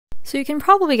So you can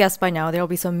probably guess by now there will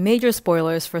be some major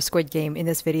spoilers for Squid Game in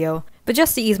this video, but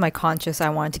just to ease my conscience I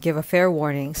wanted to give a fair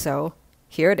warning, so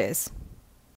here it is.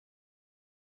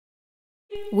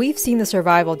 We've seen the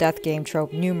survival death game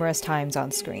trope numerous times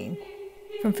on screen.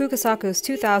 From Fukasaku's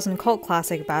 2000 cult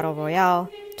classic Battle Royale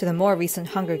to the more recent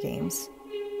Hunger Games.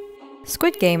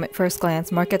 Squid Game at first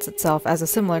glance markets itself as a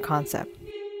similar concept.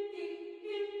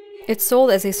 It's sold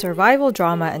as a survival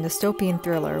drama and dystopian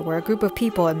thriller where a group of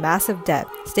people in massive debt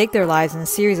stake their lives in a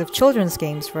series of children's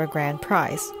games for a grand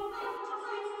prize.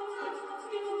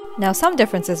 Now, some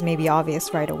differences may be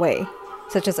obvious right away,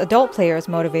 such as adult players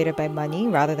motivated by money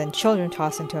rather than children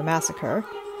tossed into a massacre,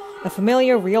 a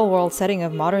familiar real-world setting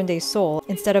of modern-day Seoul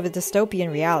instead of a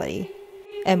dystopian reality,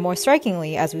 and more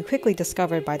strikingly, as we quickly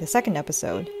discovered by the second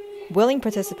episode, willing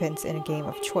participants in a game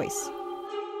of choice.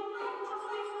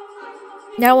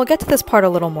 Now, we'll get to this part a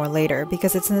little more later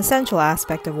because it's an essential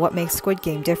aspect of what makes Squid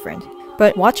Game different,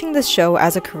 but watching this show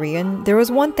as a Korean, there was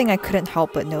one thing I couldn't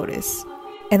help but notice,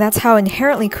 and that's how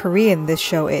inherently Korean this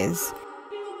show is.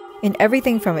 In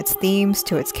everything from its themes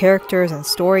to its characters and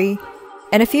story.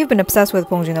 And if you've been obsessed with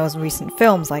Bong Joon-ho's recent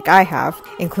films like I have,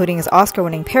 including his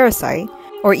Oscar-winning Parasite,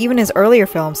 or even his earlier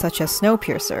films such as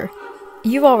Snowpiercer,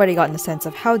 you've already gotten a sense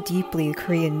of how deeply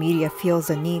Korean media feels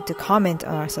the need to comment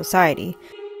on our society.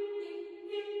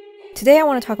 Today I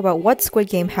want to talk about what Squid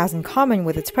Game has in common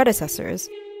with its predecessors,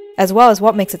 as well as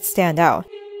what makes it stand out,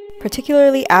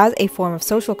 particularly as a form of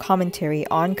social commentary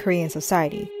on Korean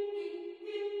society.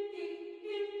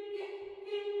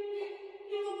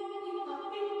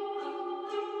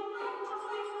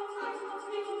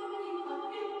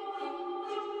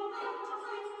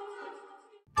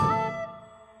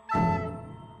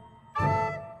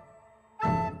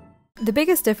 The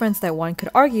biggest difference that one could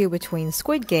argue between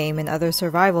Squid Game and other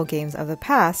survival games of the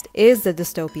past is the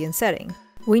dystopian setting.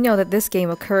 We know that this game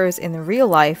occurs in the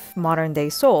real-life, modern-day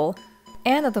Seoul,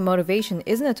 and that the motivation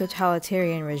isn't a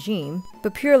totalitarian regime,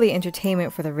 but purely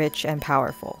entertainment for the rich and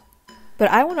powerful.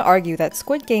 But I want to argue that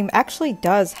Squid Game actually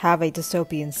does have a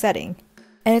dystopian setting,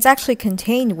 and it's actually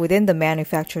contained within the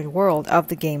manufactured world of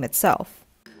the game itself.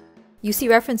 You see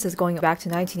references going back to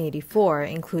 1984,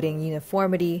 including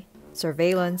uniformity,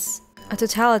 surveillance, a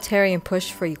totalitarian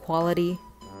push for equality.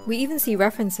 We even see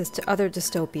references to other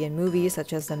dystopian movies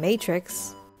such as The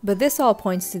Matrix, but this all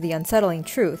points to the unsettling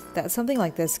truth that something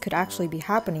like this could actually be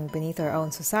happening beneath our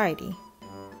own society.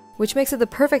 Which makes it the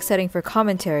perfect setting for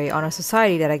commentary on a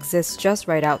society that exists just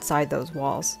right outside those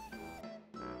walls.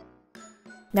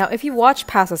 Now, if you watch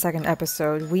past the second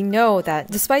episode, we know that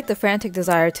despite the frantic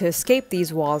desire to escape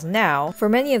these walls now, for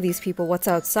many of these people what's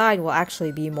outside will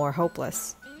actually be more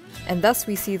hopeless. And thus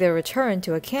we see their return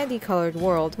to a candy-colored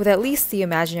world with at least the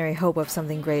imaginary hope of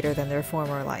something greater than their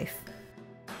former life.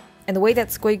 And the way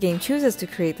that Squid Game chooses to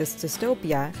create this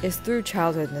dystopia is through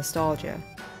childhood nostalgia.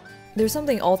 There's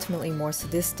something ultimately more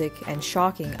sadistic and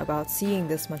shocking about seeing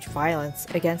this much violence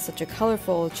against such a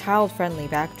colorful, child-friendly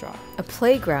backdrop. A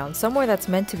playground, somewhere that's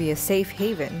meant to be a safe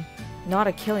haven, not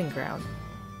a killing ground.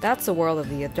 That's the world of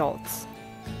the adults.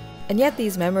 And yet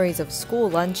these memories of school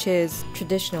lunches,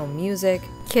 traditional music,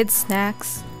 kids'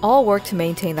 snacks, all work to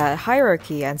maintain that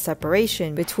hierarchy and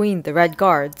separation between the red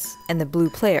guards and the blue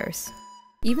players.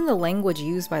 Even the language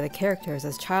used by the characters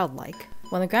is childlike.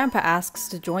 When the grandpa asks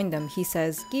to join them, he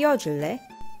says, "끼워줄래?"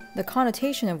 The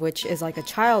connotation of which is like a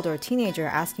child or a teenager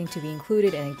asking to be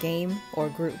included in a game or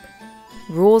group.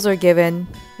 Rules are given,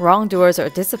 wrongdoers are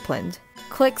disciplined,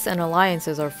 cliques and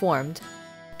alliances are formed,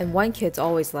 and one kid's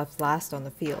always left last on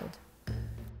the field.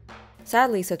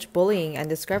 Sadly, such bullying and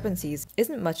discrepancies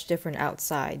isn't much different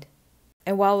outside.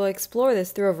 And while we'll explore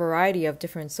this through a variety of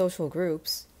different social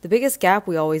groups, the biggest gap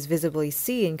we always visibly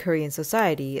see in Korean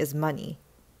society is money.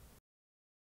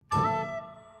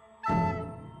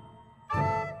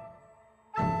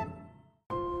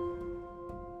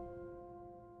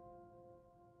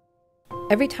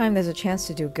 Every time there's a chance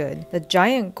to do good, the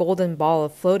giant golden ball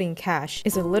of floating cash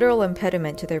is a literal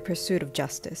impediment to their pursuit of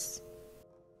justice.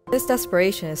 This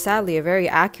desperation is sadly a very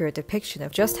accurate depiction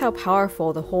of just how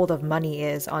powerful the hold of money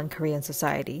is on Korean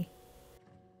society.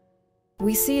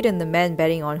 We see it in the men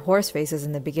betting on horse races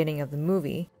in the beginning of the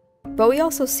movie, but we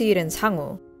also see it in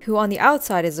Sang-woo, who on the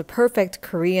outside is a perfect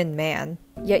Korean man,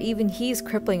 yet even he's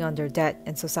crippling under debt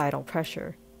and societal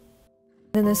pressure.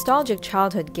 The nostalgic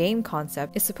childhood game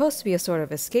concept is supposed to be a sort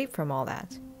of escape from all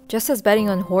that. Just as betting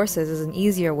on horses is an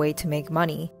easier way to make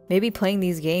money, maybe playing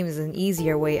these games is an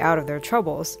easier way out of their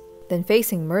troubles than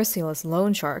facing merciless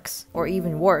loan sharks, or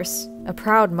even worse, a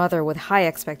proud mother with high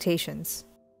expectations.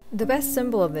 The best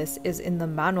symbol of this is in the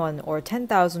manwon or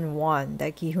 10,000 won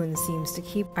that Gi-hun seems to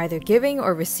keep either giving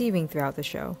or receiving throughout the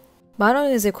show.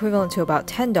 Manwon is equivalent to about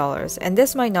 $10, and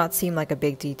this might not seem like a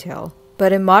big detail.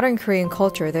 But in modern Korean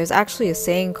culture, there's actually a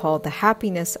saying called the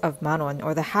happiness of manwon,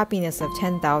 or the happiness of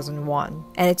 10,000 won,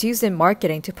 and it's used in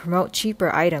marketing to promote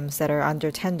cheaper items that are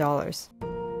under $10.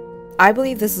 I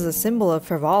believe this is a symbol of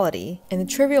frivolity and the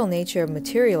trivial nature of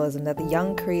materialism that the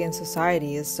young Korean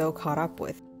society is so caught up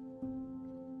with.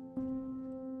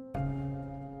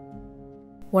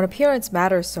 When appearance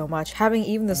matters so much, having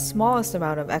even the smallest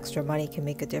amount of extra money can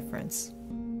make a difference.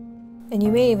 And you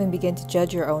may even begin to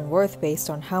judge your own worth based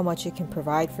on how much it can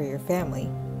provide for your family.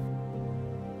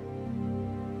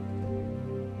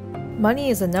 Money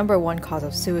is the #1 cause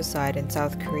of suicide in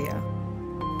South Korea.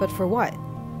 But for what?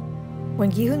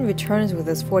 When Gi-hoon returns with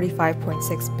his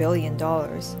 $45.6 billion,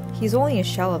 he's only a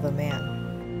shell of a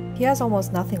man. He has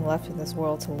almost nothing left in this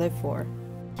world to live for.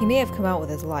 He may have come out with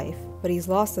his life, but he's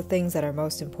lost the things that are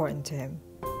most important to him.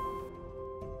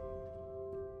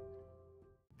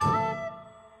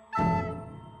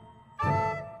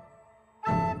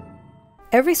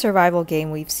 Every survival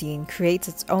game we've seen creates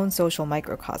its own social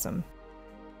microcosm.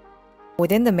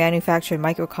 Within the manufactured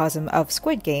microcosm of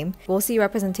Squid Game, we'll see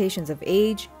representations of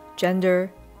age,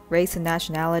 gender, race and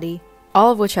nationality,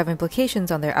 all of which have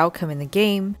implications on their outcome in the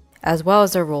game, as well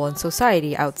as their role in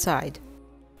society outside.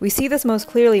 We see this most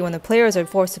clearly when the players are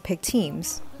forced to pick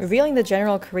teams, revealing the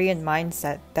general Korean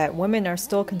mindset that women are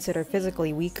still considered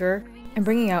physically weaker and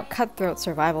bringing out cutthroat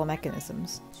survival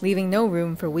mechanisms, leaving no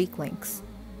room for weak links.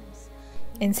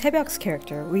 In Sae-byuk's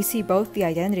character, we see both the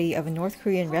identity of a North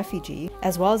Korean refugee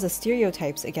as well as the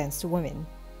stereotypes against women.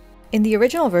 In the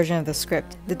original version of the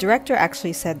script, the director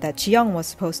actually said that Ji-young was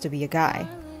supposed to be a guy.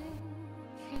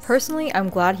 Personally, I'm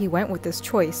glad he went with this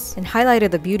choice and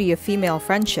highlighted the beauty of female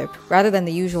friendship rather than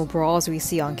the usual brawls we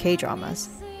see on K-dramas,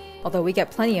 although we get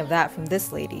plenty of that from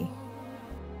this lady.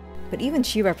 But even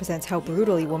she represents how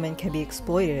brutally women can be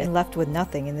exploited and left with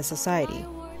nothing in this society.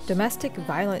 Domestic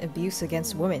violent abuse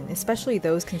against women, especially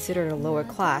those considered a lower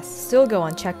class, still go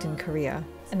unchecked in Korea,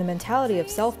 and the mentality of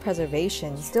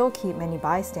self-preservation still keep many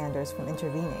bystanders from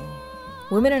intervening.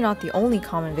 Women are not the only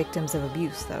common victims of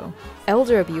abuse, though.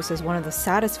 Elder abuse is one of the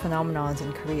saddest phenomenons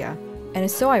in Korea, and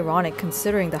is so ironic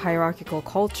considering the hierarchical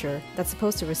culture that's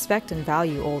supposed to respect and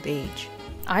value old age.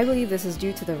 I believe this is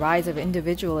due to the rise of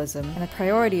individualism and the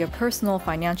priority of personal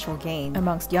financial gain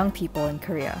amongst young people in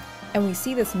Korea. And we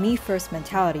see this me-first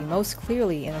mentality most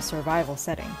clearly in a survival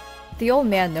setting. The old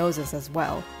man knows this as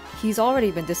well. He's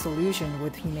already been disillusioned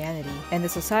with humanity and the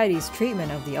society's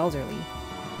treatment of the elderly.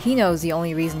 He knows the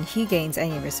only reason he gains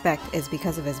any respect is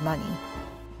because of his money.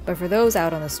 But for those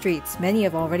out on the streets, many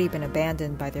have already been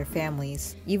abandoned by their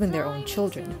families, even their own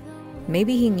children.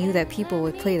 Maybe he knew that people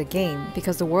would play the game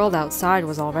because the world outside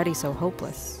was already so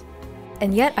hopeless.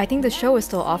 And yet, I think the show is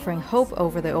still offering hope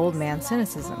over the old man's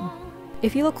cynicism.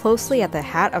 If you look closely at the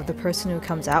hat of the person who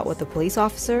comes out with the police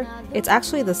officer, it's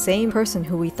actually the same person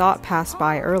who we thought passed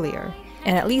by earlier.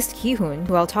 And at least Gi-hoon,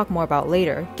 who I'll talk more about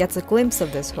later, gets a glimpse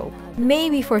of this hope,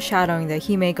 maybe foreshadowing that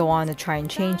he may go on to try and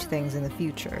change things in the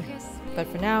future. But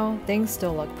for now, things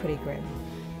still look pretty grim.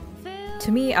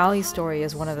 To me, Ali's story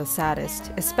is one of the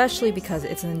saddest, especially because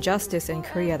it's an injustice in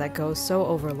Korea that goes so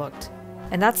overlooked.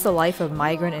 And that's the life of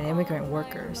migrant and immigrant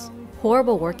workers.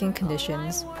 Horrible working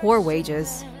conditions, poor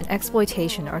wages, and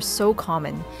exploitation are so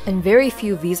common, and very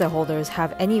few visa holders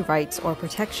have any rights or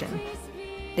protection.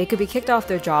 They could be kicked off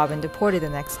their job and deported the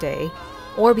next day,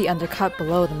 or be undercut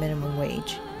below the minimum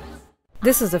wage.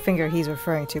 This is the finger he's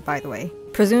referring to, by the way,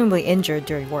 presumably injured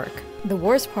during work. The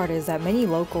worst part is that many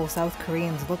local South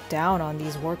Koreans look down on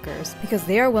these workers because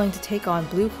they are willing to take on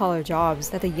blue-collar jobs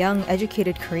that the young,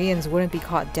 educated Koreans wouldn't be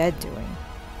caught dead doing.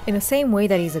 In the same way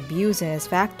that he's abused in his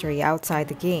factory outside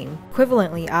the game,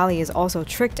 equivalently Ali is also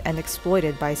tricked and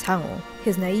exploited by Sang-woo.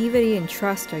 His naivety and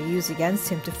trust are used against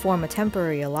him to form a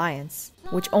temporary alliance,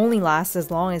 which only lasts as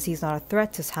long as he's not a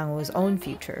threat to Sang-woo's own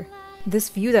future. This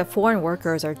view that foreign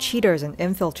workers are cheaters and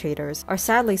infiltrators are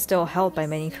sadly still held by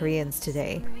many Koreans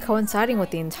today, coinciding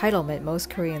with the entitlement most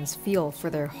Koreans feel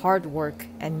for their hard work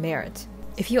and merit.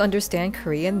 If you understand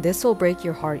Korean, this will break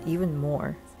your heart even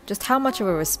more. Just how much of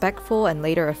a respectful and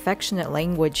later affectionate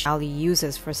language Ali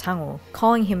uses for Sang-woo,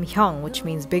 calling him Hyung, which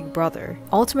means big brother,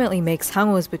 ultimately makes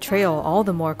Sang-woo's betrayal all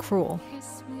the more cruel.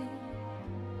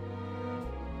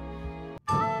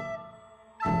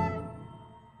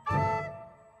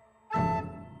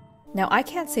 Now, I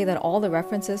can't say that all the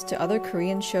references to other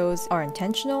Korean shows are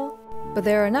intentional, but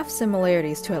there are enough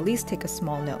similarities to at least take a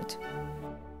small note.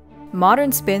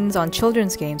 Modern spins on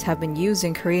children's games have been used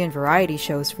in Korean variety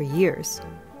shows for years,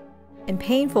 and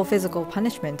painful physical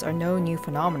punishments are no new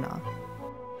phenomena.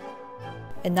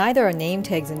 And neither are name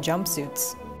tags and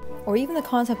jumpsuits. or even the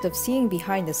concept of seeing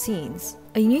behind the scenes,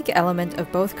 a unique element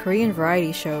of both Korean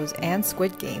variety shows and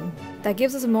Squid Game that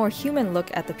gives us a more human look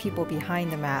at the people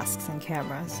behind the masks and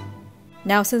cameras.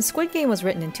 Now, since Squid Game was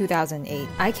written in 2008,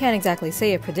 I can't exactly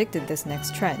say it predicted this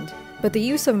next trend, but the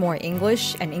use of more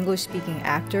English and English-speaking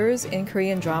actors in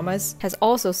Korean dramas has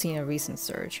also seen a recent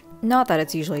surge. Not that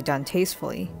it's usually done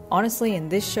tastefully. Honestly, in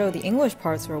this show, the English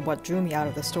parts were what drew me out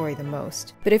of the story the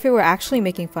most. But if it were actually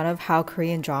making fun of how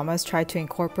Korean dramas try to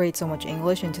incorporate so much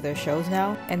English into their shows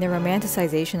now, and their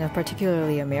romanticization of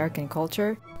particularly American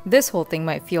culture, this whole thing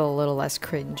might feel a little less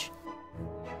cringe.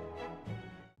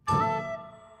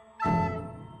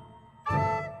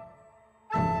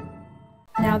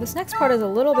 Now, this next part is a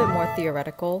little bit more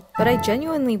theoretical, but I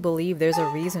genuinely believe there's a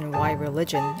reason why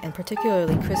religion, and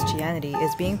particularly Christianity,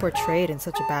 is being portrayed in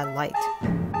such a bad light.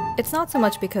 It's not so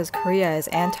much because Korea is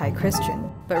anti-Christian,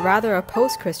 but rather a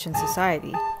post-Christian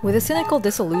society, with a cynical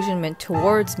disillusionment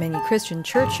towards many Christian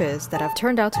churches that have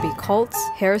turned out to be cults,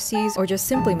 heresies, or just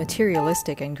simply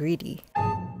materialistic and greedy.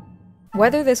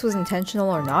 Whether this was intentional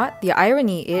or not, the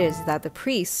irony is that the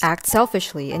priests act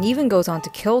selfishly and even goes on to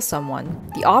kill someone,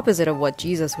 the opposite of what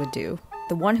Jesus would do.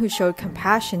 The one who showed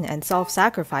compassion and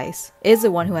self-sacrifice is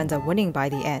the one who ends up winning by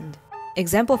the end,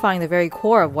 exemplifying the very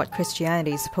core of what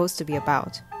Christianity is supposed to be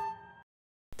about.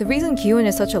 The reason Kyun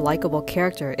is such a likable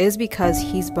character is because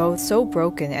he's both so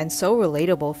broken and so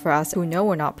relatable for us who know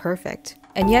we're not perfect,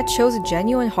 and yet shows a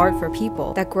genuine heart for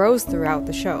people that grows throughout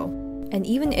the show. And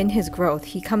even in his growth,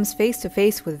 he comes face to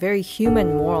face with very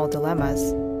human moral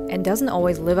dilemmas, and doesn't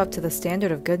always live up to the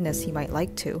standard of goodness he might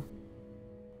like to.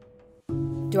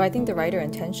 Do I think the writer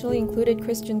intentionally included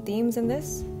Christian themes in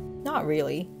this? Not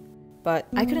really. But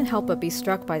I couldn't help but be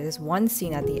struck by this one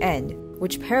scene at the end,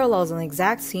 which parallels an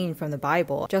exact scene from the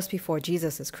Bible just before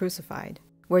Jesus is crucified,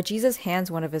 where Jesus hands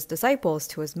one of his disciples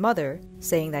to his mother,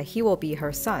 saying that he will be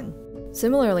her son,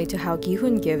 similarly to how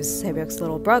Gi-hun gives Saebyuk's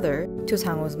little brother to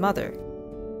Sang-woo's mother.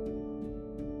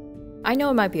 I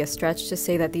know it might be a stretch to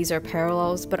say that these are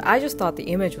parallels, but I just thought the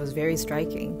image was very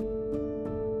striking.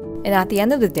 And at the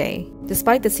end of the day,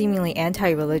 despite the seemingly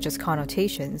anti-religious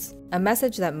connotations, a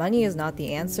message that money is not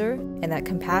the answer and that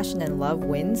compassion and love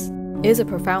wins is a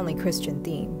profoundly Christian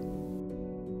theme.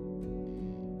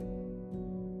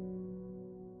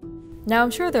 Now,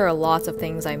 I'm sure there are lots of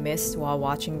things I missed while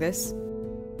watching this,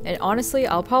 and honestly,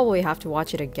 I'll probably have to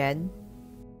watch it again.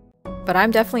 But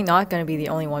I'm definitely not going to be the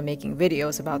only one making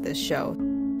videos about this show.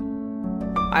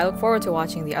 I look forward to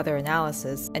watching the other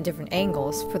analysis and different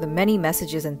angles for the many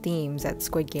messages and themes that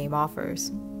Squid Game offers.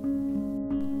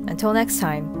 Until next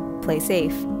time, play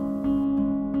safe.